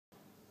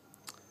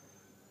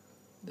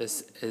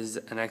This is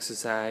an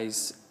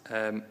exercise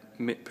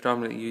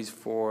predominantly used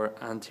for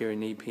anterior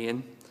knee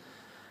pain.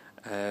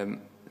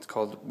 It's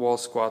called wall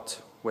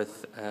squat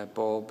with a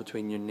ball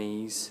between your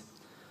knees.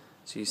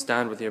 So you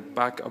stand with your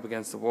back up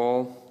against the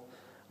wall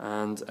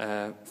and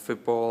a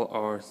football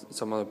or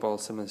some other ball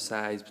similar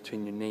size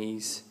between your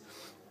knees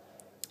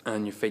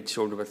and your feet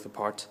shoulder width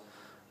apart.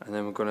 And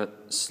then we're going to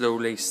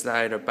slowly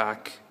slide our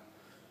back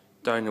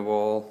down the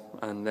wall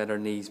and let our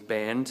knees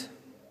bend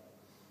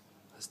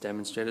as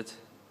demonstrated.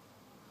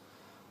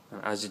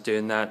 And as you're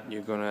doing that,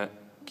 you're going to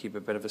keep a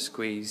bit of a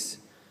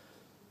squeezing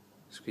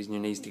your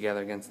knees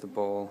together against the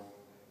ball,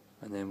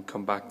 and then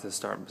come back to the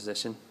starting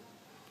position.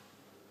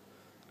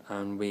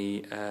 And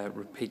we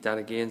repeat that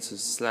again, so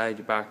slide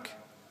your back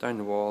down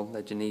the wall,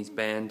 let your knees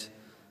bend,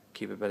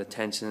 keep a bit of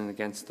tension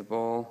against the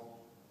ball,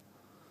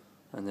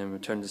 and then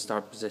return to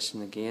start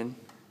position again.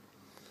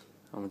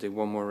 And we'll do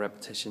one more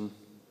repetition.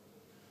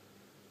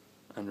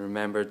 And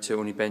remember to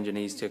only bend your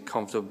knees to a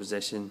comfortable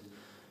position,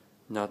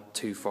 not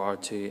too far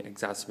to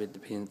exacerbate the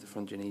pain at the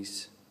front of your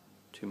knees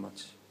too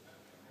much.